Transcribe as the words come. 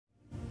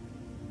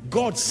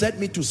God sent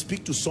me to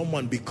speak to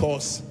someone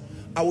because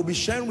I will be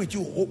sharing with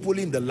you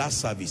hopefully in the last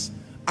service.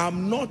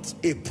 I'm not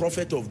a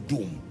prophet of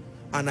doom,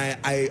 and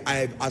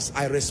as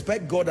I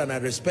respect God and I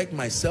respect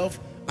myself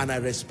and I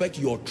respect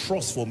your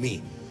trust for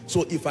me.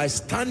 So if I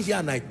stand here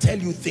and I tell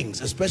you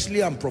things,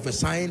 especially I'm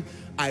prophesying,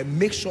 I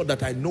make sure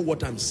that I know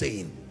what I'm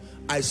saying.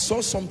 I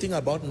saw something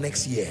about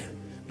next year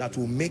that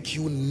will make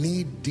you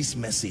need this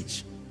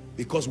message,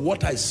 because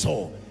what I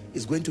saw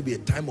is going to be a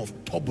time of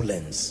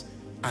turbulence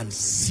and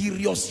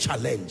serious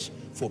challenge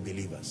for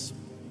believers.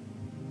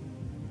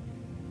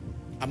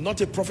 I'm not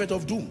a prophet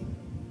of doom.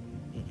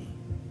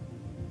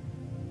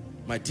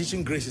 My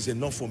teaching grace is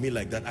enough for me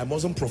like that. I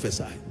mustn't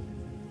prophesy.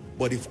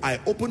 But if I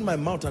open my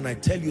mouth and I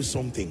tell you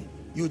something,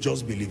 you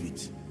just believe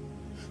it.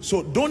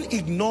 So don't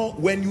ignore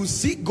when you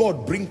see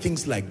God bring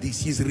things like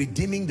this. He's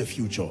redeeming the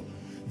future.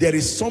 There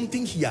is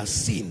something he has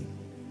seen.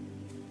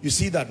 You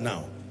see that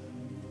now?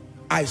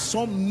 I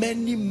saw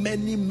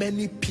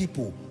many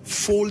people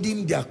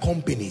folding their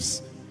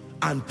companies,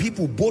 and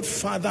people, both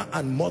father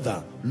and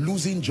mother,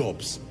 losing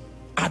jobs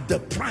at the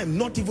prime,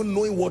 not even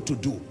knowing what to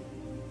do.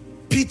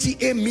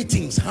 PTA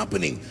meetings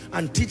happening,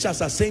 and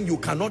teachers are saying, you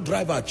cannot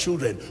drive our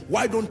children.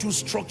 Why don't you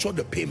structure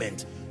the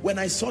payment? When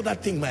I saw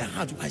that thing, my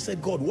heart, I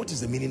said, God, what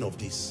is the meaning of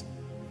this?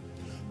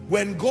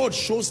 When God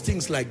shows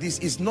things like this,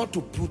 it's not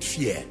to put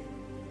fear,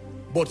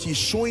 but he's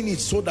showing it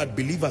so that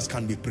believers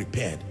can be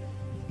prepared.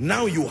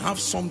 Now you have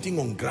something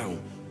on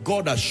ground.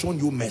 God has shown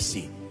you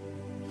mercy.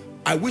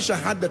 I wish I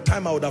had the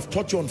time. I would have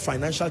taught you on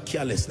financial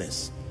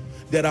carelessness.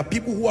 There are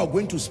people who are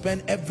going to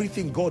spend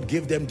everything God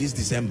gave them this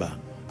December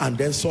and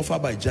then suffer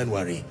by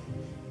January.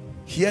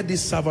 Hear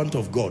this servant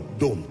of God,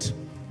 don't.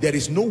 There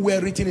is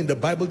nowhere written in the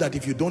Bible that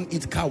if you don't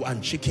eat cow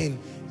and chicken,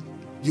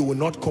 you will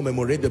not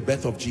commemorate the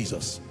birth of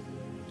Jesus.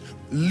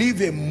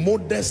 Live a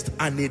modest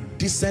and a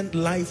decent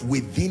life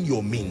within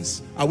your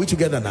means. Are we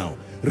together now?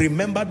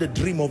 Remember the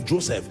dream of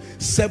Joseph.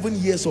 7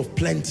 years of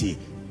plenty.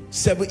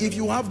 If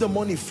you have the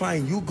money,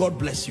 fine, you, God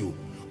bless you.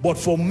 But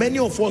for many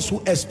of us,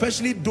 who,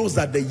 especially those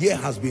that the year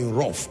has been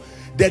rough,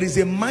 there is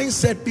a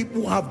mindset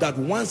people have that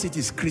once it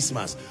is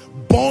Christmas,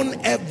 burn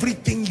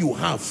everything you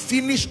have,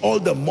 finish all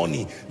the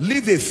money,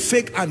 live a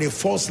fake and a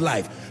false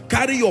life,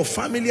 carry your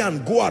family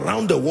and go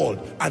around the world,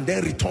 and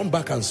then return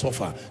back and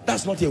suffer.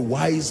 That's not a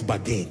wise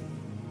bargain.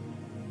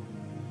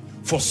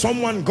 For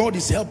someone, God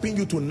is helping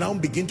you to now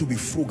begin to be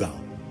frugal.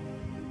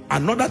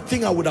 Another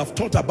thing I would have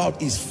thought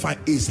about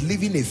is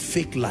living a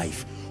fake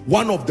life.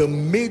 One of the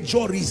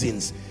major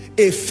reasons,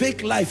 a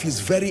fake life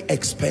is very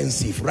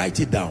expensive. Write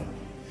it down.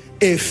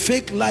 A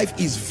fake life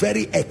is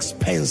very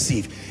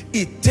expensive.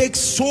 It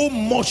takes so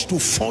much to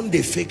fund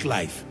a fake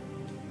life.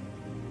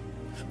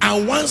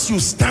 And once you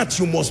start,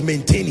 you must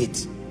maintain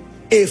it.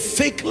 A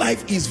fake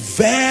life is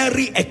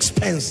very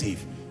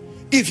expensive.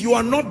 If you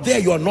are not there,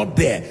 you are not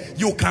there.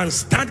 You can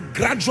start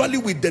gradually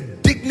with the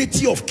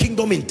dignity of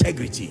kingdom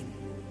integrity.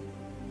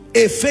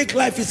 A fake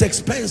life is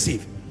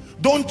expensive.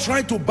 Don't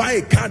try to buy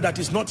a car that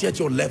is not yet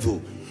your level.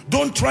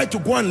 Don't try to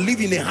go and live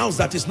in a house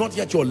that is not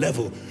yet your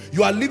level.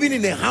 You are living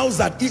in a house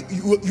that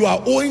you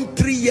are owing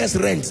 3 years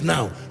rent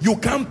now. You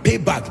can't pay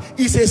back.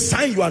 It's a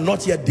sign you are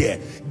not yet there.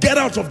 Get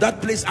out of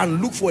that place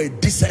and look for a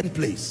decent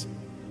place.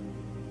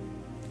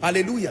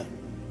 Hallelujah.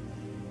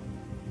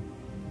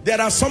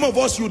 There are some of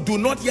us, you do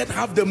not yet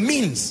have the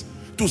means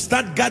to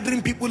start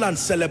gathering people and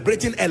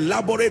celebrating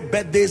elaborate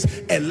birthdays,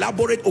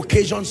 elaborate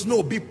occasions.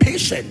 No, be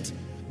patient.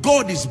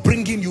 God is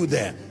bringing you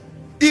there.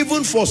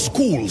 Even for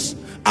schools,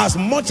 as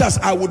much as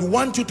I would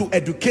want you to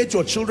educate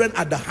your children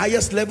at the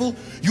highest level,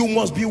 you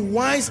must be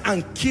wise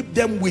and keep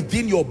them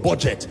within your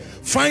budget.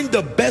 Find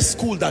the best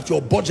school that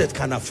your budget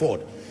can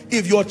afford.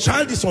 If your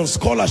child is on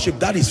scholarship,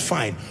 that is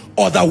fine.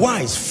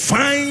 Otherwise,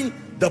 find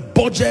the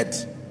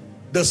budget,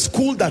 the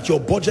school that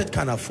your budget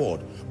can afford.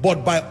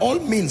 But by all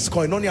means,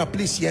 Koinonia,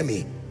 please hear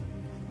me.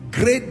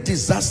 Great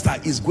disaster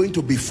is going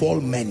to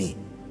befall many.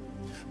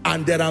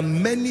 And there are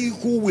many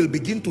who will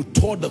begin to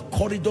tour the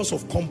corridors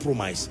of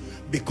compromise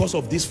because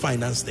of this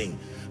finance thing.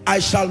 I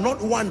shall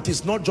not want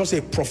is not just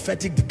a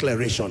prophetic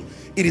declaration.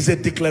 It is a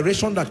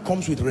declaration that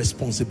comes with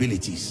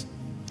responsibilities.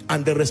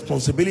 And the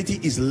responsibility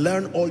is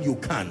learn all you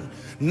can.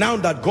 Now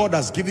that God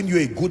has given you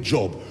a good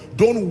job,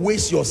 don't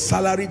waste your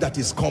salary that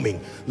is coming.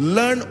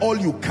 Learn all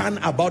you can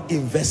about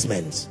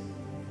investments.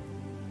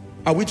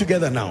 Are we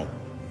together now?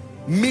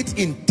 Meet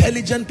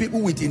intelligent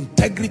people with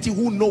integrity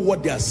who know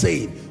what they are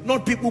saying.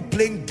 Not people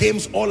playing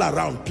games all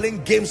around,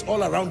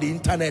 the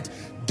internet,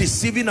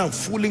 deceiving and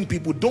fooling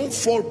people. Don't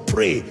fall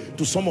prey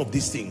to some of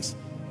these things.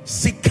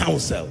 Seek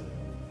counsel.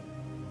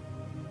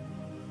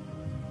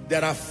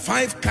 There are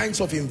 5 kinds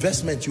of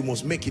investment you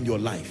must make in your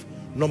life.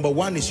 Number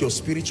 1 is your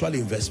spiritual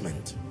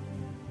investment.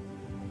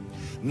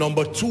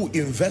 Number 2,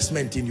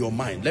 investment in your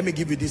mind. Let me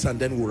give you this and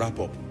then we'll wrap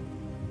up.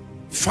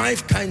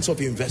 5 kinds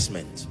of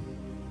investment.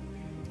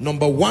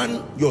 Number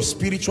 1, your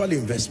spiritual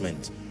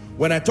investment.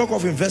 When I talk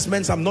of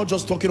investments, I'm not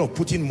just talking of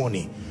putting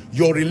money.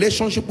 Your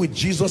relationship with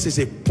Jesus is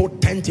a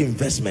potent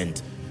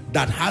investment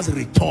that has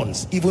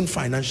returns, even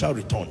financial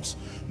returns.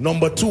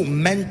 Number 2,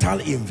 mental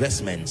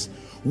investments.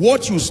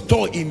 What you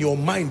store in your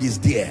mind is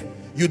there.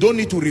 You don't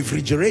need to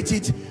refrigerate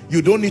it.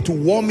 You don't need to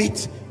warm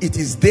it. It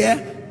is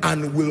there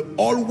and will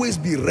always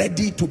be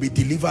ready to be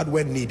delivered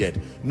when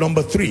needed.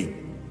 Number 3,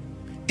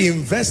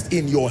 invest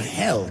in your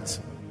health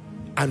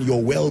and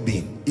your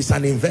well-being. It's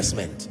an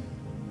investment.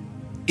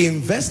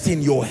 Invest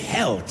in your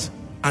health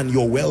and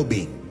your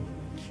well-being.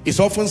 It's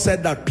often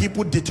said that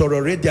people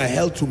deteriorate their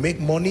health to make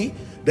money,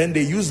 then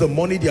they use the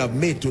money they have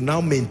made to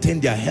now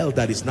maintain their health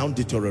that is now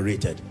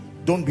deteriorated.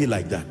 Don't be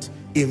like that.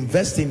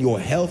 Invest in your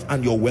health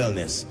and your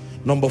wellness.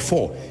 Number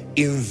 4,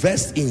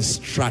 invest in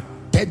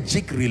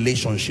strategic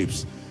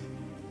relationships.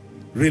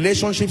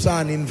 Relationships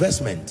are an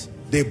investment.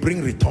 They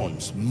bring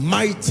returns,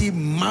 mighty,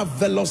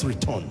 marvelous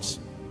returns.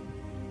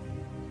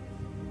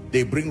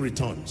 They bring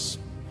returns.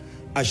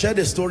 I shared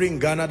a story in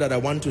Ghana that I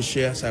want to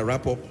share as I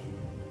wrap up.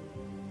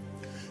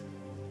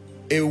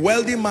 A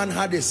wealthy man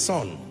had a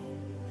son.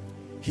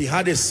 He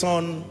had a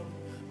son,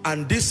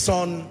 and this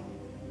son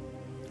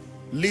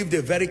lived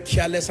a very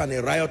careless and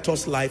a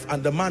riotous life,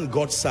 and the man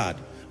got sad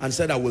and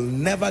said, I will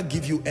never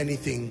give you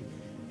anything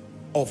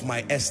of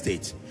my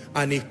estate.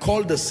 And he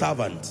called the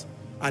servant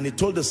and he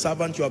told the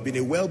servant, you have been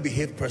a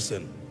well-behaved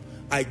person.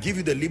 I give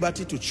you the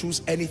liberty to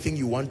choose anything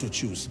you want to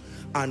choose.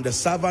 And the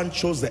servant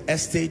chose the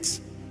estates,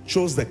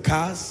 chose the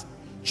cars,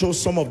 chose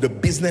some of the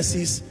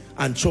businesses,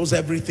 and chose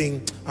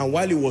everything. And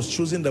while he was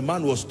choosing, the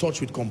man was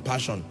touched with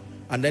compassion.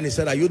 And then he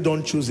said, are you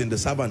done choosing? The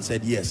servant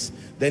said, yes.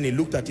 Then he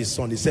looked at his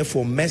son. He said,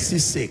 for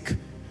mercy's sake,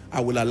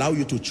 I will allow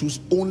you to choose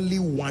only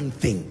one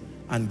thing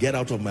and get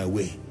out of my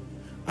way.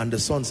 And the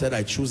son said,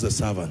 I choose the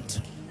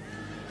servant.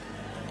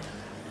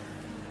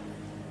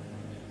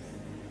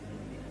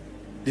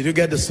 Did you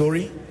get the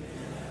story?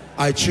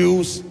 I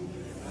choose.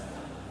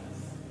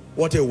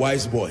 What a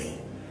wise boy.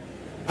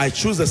 I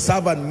choose the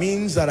servant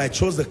means that I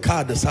chose the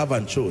car the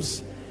servant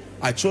chose.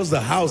 I chose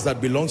the house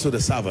that belongs to the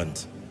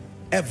servant.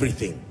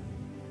 Everything.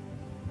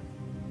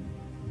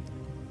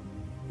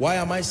 Why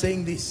am I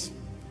saying this?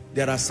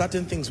 There are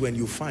certain things when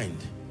you find,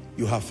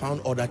 you have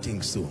found other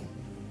things too.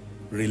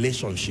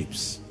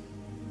 Relationships.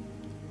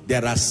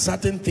 There are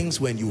certain things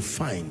when you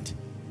find,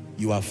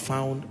 you have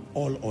found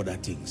all other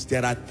things.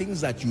 There are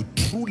things that you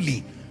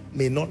truly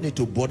may not need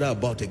to bother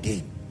about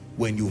again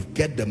when you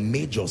get the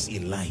majors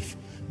in life,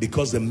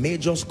 because the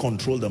majors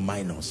control the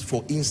minors.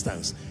 For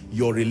instance,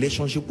 your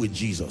relationship with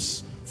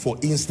Jesus. For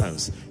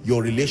instance,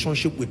 your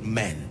relationship with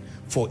men.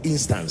 For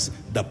instance,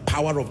 the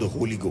power of the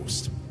Holy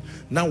Ghost.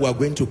 Now we are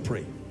going to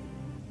pray.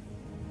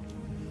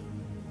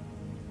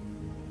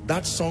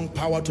 That song,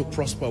 Power to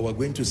Prosper, we're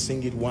going to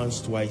sing it once,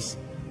 twice,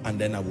 and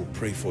then I will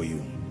pray for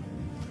you.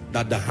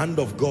 That the hand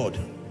of God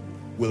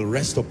will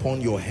rest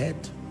upon your head.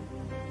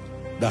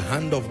 The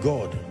hand of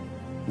God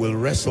will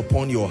rest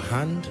upon your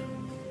hand.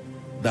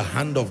 The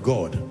hand of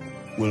God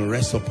will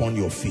rest upon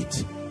your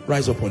feet.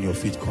 Rise up on your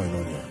feet,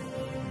 Koinonia.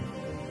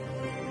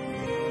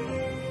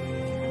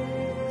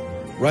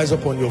 Rise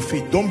up on your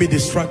feet. Don't be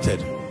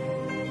distracted.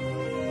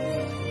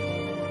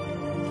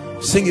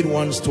 Sing it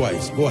once,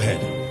 twice. Go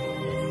ahead.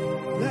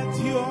 Let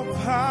your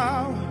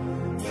power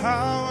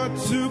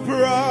to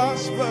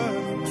prosper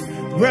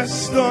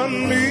rest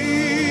on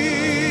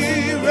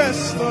me,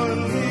 rest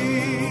on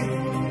me.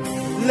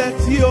 Let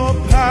your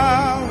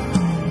power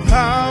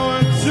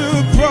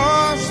to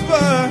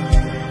prosper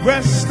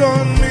rest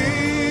on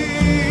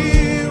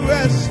me,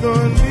 rest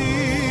on me.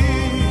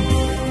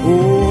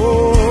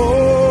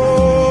 Oh,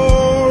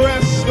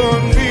 rest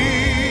on me.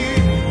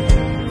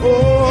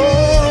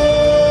 Oh,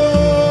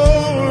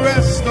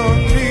 rest on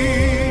me.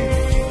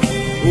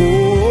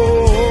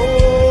 Oh,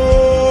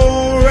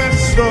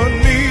 rest on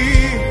me.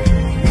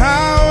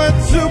 Power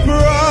to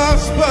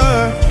prosper,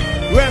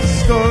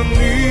 rest on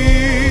me.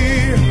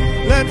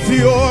 Let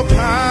your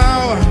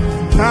power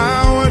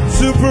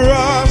to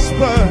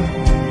prosper,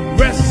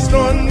 rest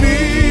on me.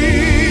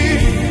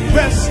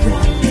 Rest.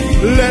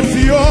 Let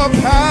your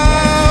power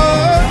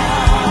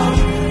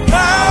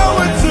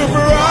to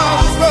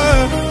prosper,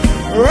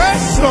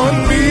 rest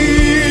on me.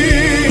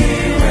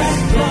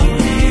 Rest on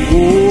me.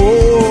 Oh.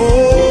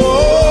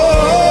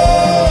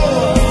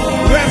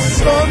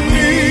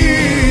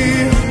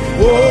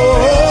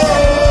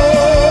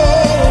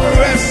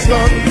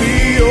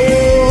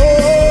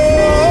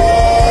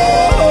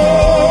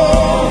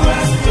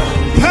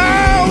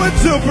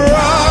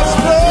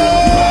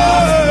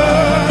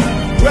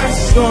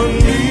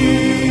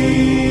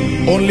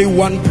 Only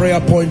one prayer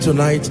point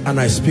tonight, and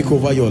I speak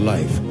over your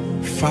life.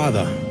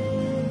 Father,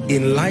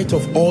 in light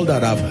of all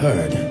that I've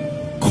heard,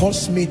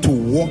 cause me to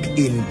walk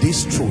in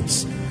these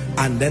truths,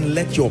 and then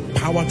let your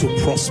power to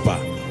prosper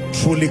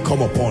truly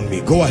come upon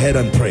me. Go ahead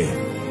and pray.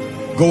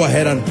 Go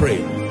ahead and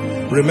pray.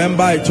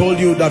 Remember, I told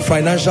you that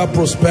financial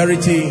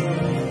prosperity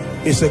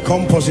is a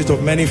composite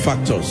of many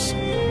factors,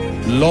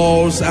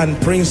 laws and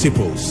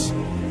principles,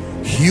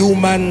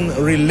 human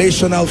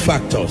relational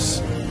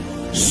factors,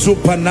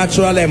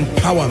 supernatural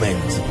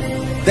empowerment,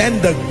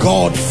 then the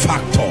God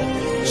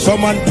factor.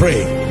 Someone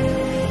pray.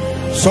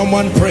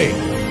 Someone pray.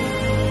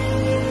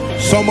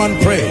 Someone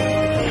pray.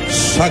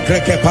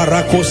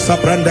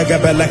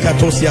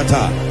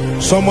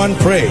 Someone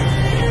pray.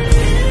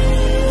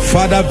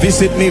 Father,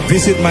 visit me,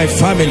 visit my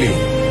family.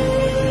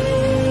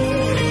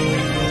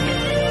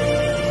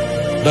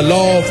 The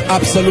law of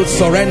absolute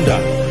surrender,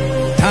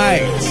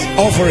 tithes,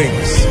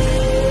 offerings,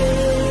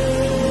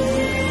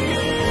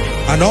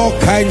 and all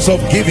kinds of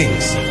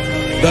givings.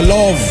 The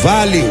law of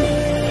value,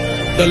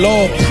 the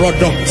law of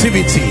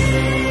productivity,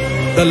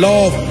 the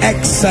law of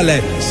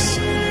excellence,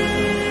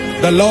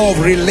 the law of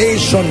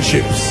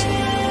relationships,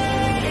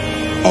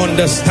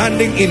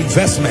 understanding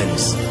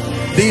investments.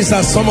 These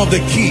are some of the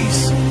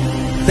keys.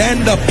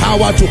 Then the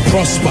power to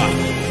prosper,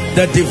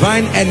 the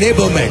divine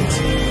enablement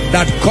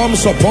that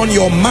comes upon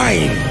your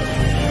mind,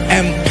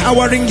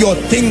 empowering your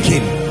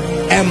thinking,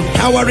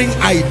 empowering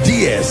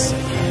ideas,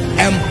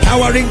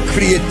 empowering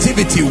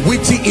creativity,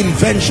 witty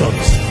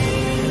inventions.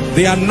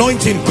 The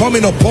anointing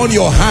coming upon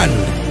your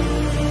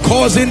hand,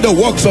 causing the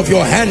works of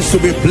your hands to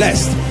be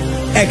blessed.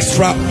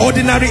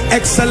 Extraordinary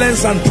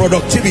excellence and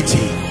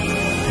productivity.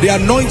 The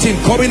anointing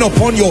coming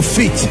upon your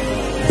feet,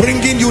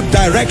 bringing you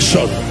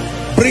direction,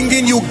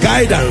 bringing you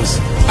guidance.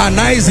 And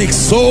Isaac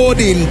sowed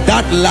in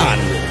that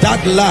land,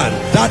 that land,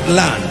 that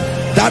land,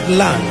 that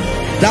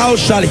land. Thou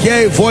shalt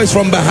hear a voice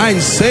from behind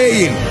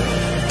saying,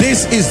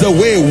 this is the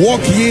way,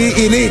 walk ye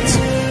in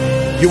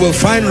it. You will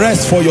find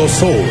rest for your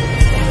soul.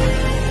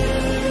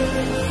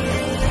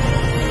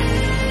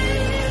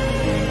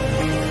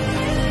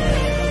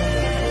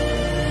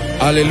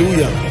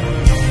 Hallelujah.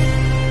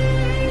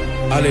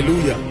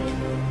 Hallelujah.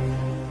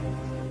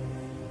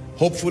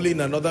 Hopefully in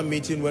another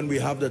meeting when we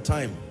have the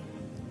time,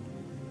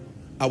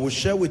 I will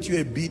share with you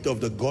a bit of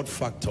the God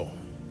factor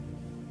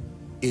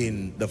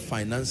in the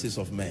finances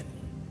of men.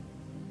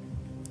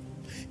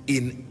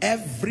 In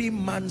every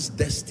man's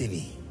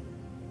destiny,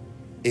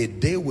 a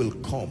day will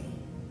come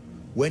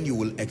when you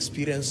will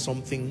experience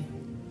something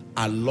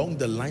along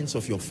the lines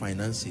of your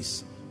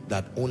finances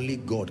that only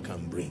God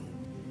can bring.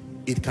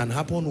 It can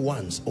happen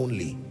once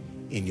only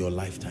in your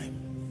lifetime.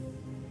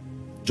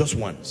 Just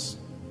once.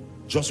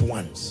 Just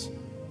once.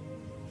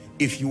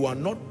 If you are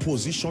not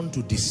positioned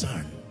to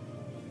discern,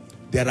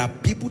 there are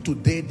people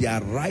today,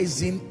 their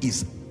rising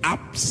is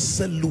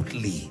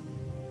absolutely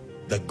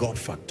the God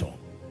factor.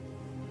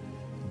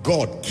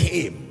 God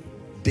came,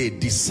 they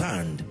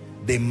discerned,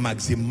 they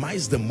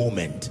maximized the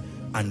moment,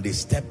 and they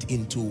stepped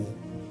into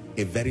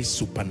a very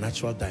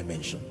supernatural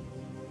dimension.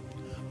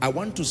 I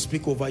want to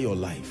speak over your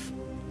life.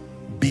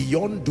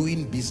 Beyond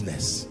doing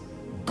business,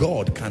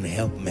 God can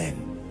help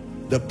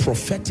men. The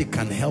prophetic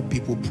can help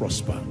people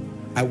prosper.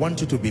 I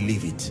want you to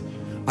believe it.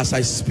 As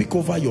I speak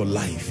over your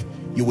life,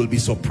 you will be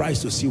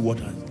surprised to see what.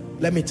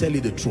 Let me tell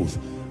you the truth.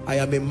 I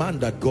am a man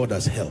that God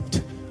has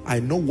helped. I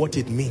know what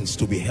it means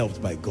to be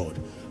helped by God.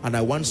 And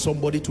I want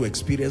somebody to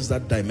experience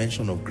that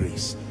dimension of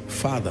grace.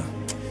 Father,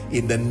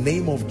 in the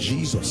name of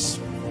Jesus,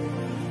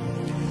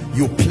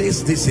 you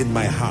place this in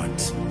my heart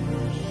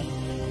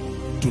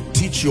to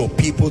teach your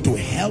people, to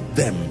help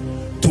them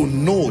to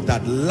know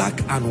that lack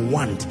and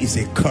want is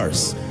a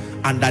curse,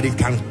 and that it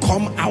can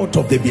come out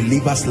of the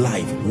believer's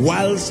life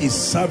whilst he's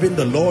serving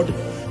the Lord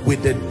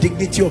with the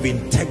dignity of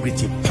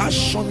integrity,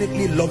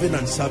 passionately loving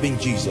and serving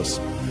Jesus.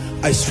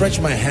 I stretch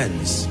my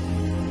hands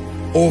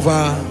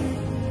over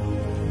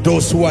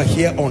those who are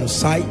here on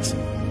site,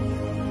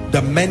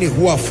 the many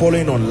who are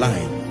following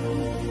online.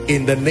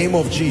 In the name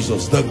of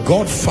Jesus, the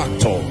God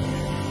factor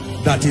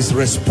that is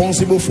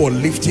responsible for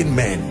lifting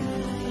men,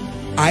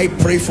 I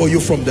pray for you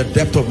from the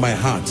depth of my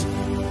heart.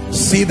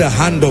 See the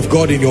hand of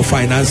God in your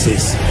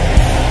finances.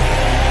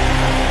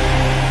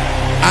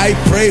 I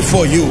pray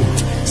for you.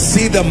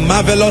 See the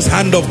marvelous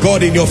hand of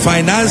God in your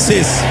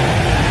finances.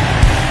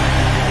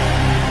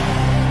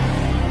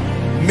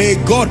 May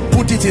God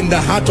put it in the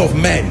heart of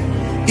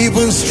men,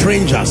 even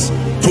strangers,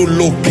 to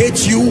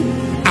locate you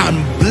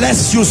and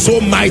bless you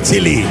so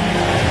mightily.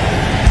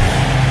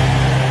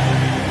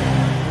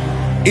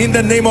 In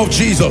the name of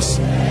Jesus,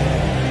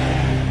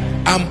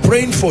 I'm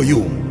praying for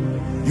you.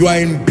 You are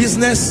in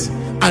business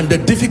and the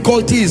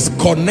difficulty is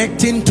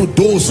connecting to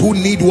those who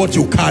need what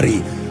you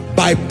carry.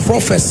 By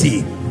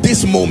prophecy,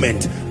 this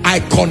moment, I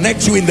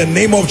connect you in the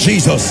name of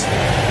Jesus.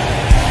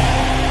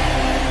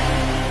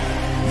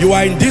 You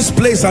are in this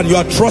place and you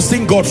are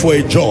trusting God for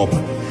a job.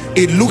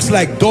 It looks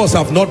like doors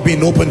have not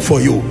been opened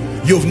for you.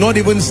 You've not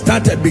even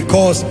started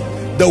because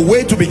the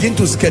way to begin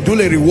to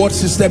schedule a reward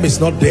system is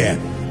not there.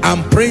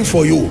 I'm praying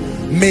for you.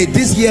 May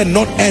this year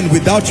not end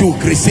without you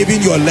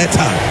receiving your letter.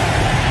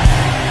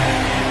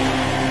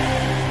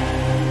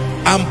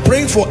 I'm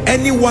praying for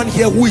anyone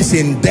here who is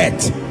in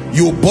debt.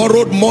 You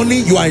borrowed money,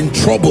 you are in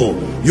trouble.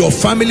 Your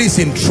family is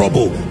in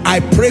trouble. I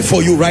pray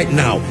for you right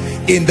now.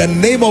 In the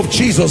name of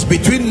Jesus,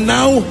 between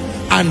now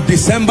and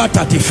December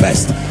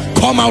 31st,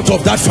 come out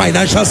of that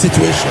financial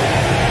situation.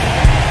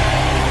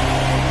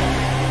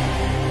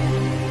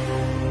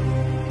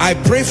 I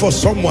pray for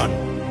someone.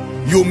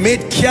 You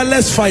made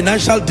careless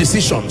financial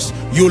decisions.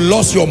 You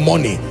lost your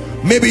money.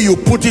 Maybe you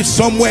put it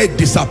somewhere, it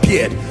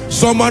disappeared.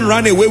 Someone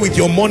ran away with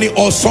your money,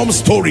 or some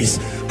stories.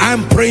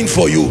 I'm praying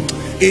for you.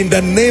 In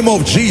the name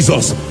of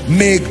Jesus,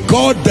 may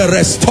God the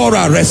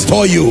restorer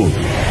restore you.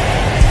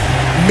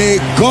 May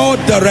God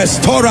the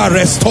restorer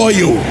restore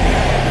you.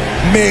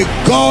 May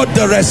God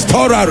the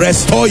restorer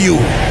restore you.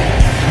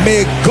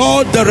 May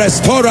God the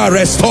restorer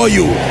restore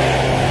you.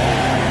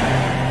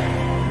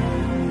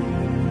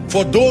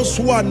 For those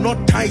who are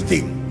not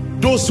tithing,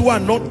 those who are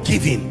not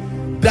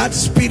giving, that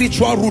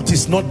spiritual root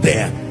is not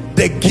there.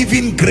 The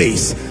giving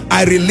grace,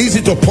 I release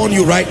it upon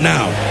you right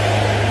now.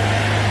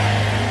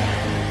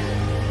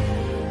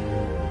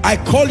 I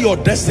call your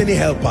destiny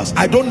helpers.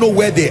 I don't know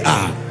where they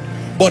are,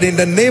 but in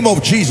the name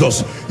of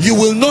Jesus, you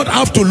will not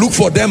have to look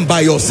for them by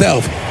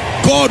yourself.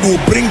 God will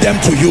bring them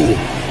to you.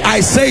 I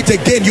say it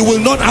again, you will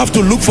not have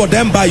to look for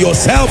them by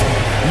yourself.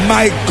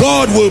 My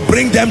God will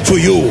bring them to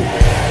you.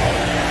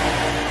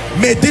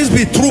 May this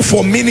be true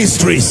for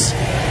ministries.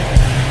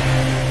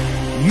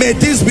 May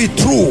this be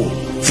true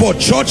for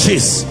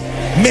churches.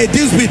 May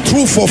this be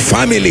true for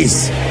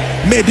families.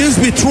 May this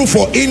be true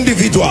for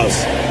individuals.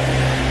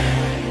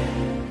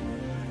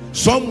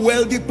 Some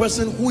wealthy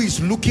person who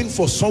is looking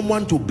for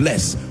someone to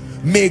bless,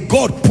 may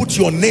God put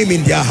your name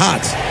in their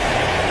heart.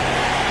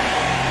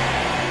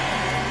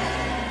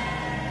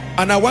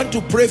 And I want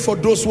to pray for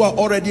those who are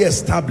already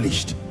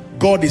established.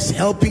 God is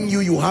helping you.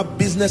 You have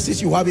businesses,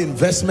 you have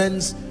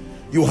investments,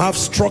 you have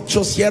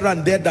structures here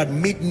and there that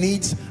meet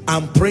needs.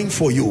 I'm praying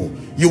for you.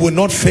 You will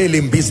not fail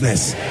in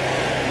business.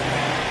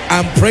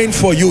 I'm praying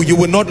for you. You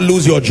will not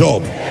lose your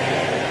job.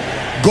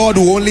 God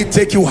will only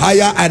take you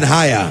higher and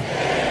higher.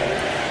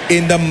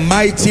 In the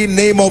mighty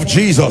name of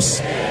Jesus.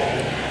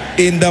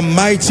 In the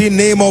mighty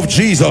name of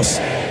Jesus.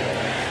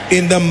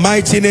 In the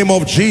mighty name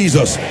of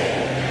Jesus.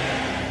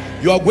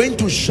 You are going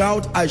to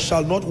shout, I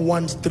shall not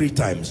want 3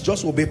 times.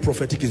 Just obey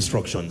prophetic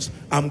instructions.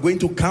 I'm going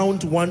to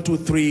count 1, 2,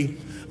 3,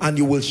 and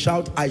you will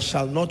shout, I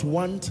shall not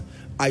want,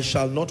 I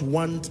shall not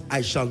want,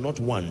 I shall not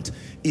want.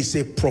 It's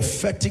a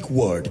prophetic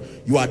word.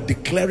 You are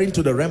declaring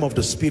to the realm of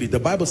the spirit.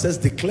 The Bible says,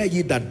 declare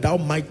ye that thou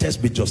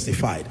mightest be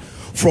justified.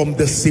 From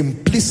the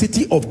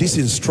simplicity of this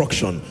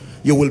instruction,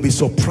 you will be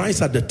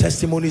surprised at the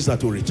testimonies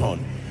that will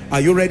return. Are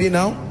you ready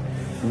now?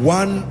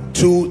 1,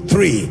 2,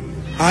 3.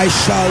 I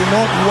shall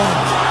not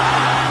want.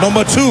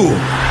 Number 2.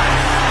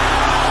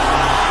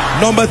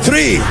 Number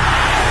 3.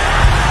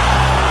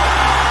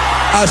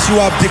 As you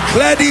have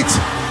declared it,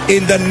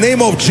 in the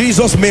name of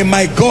Jesus, may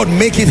my God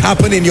make it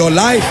happen in your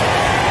life.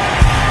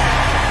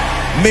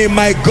 May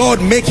my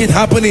God make it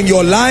happen in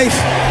your life.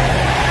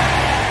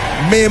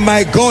 May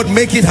my God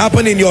make it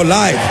happen in your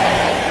life.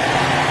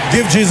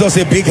 Give Jesus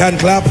a big hand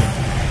clap.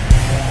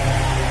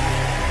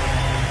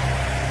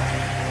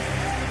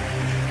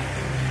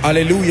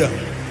 Hallelujah.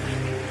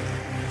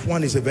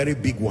 One is a very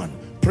big one.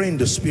 Pray in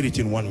the spirit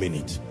in 1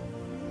 minute.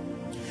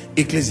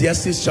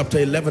 Ecclesiastes chapter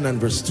 11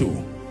 and verse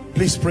 2.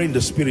 Please pray in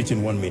the spirit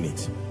in 1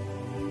 minute.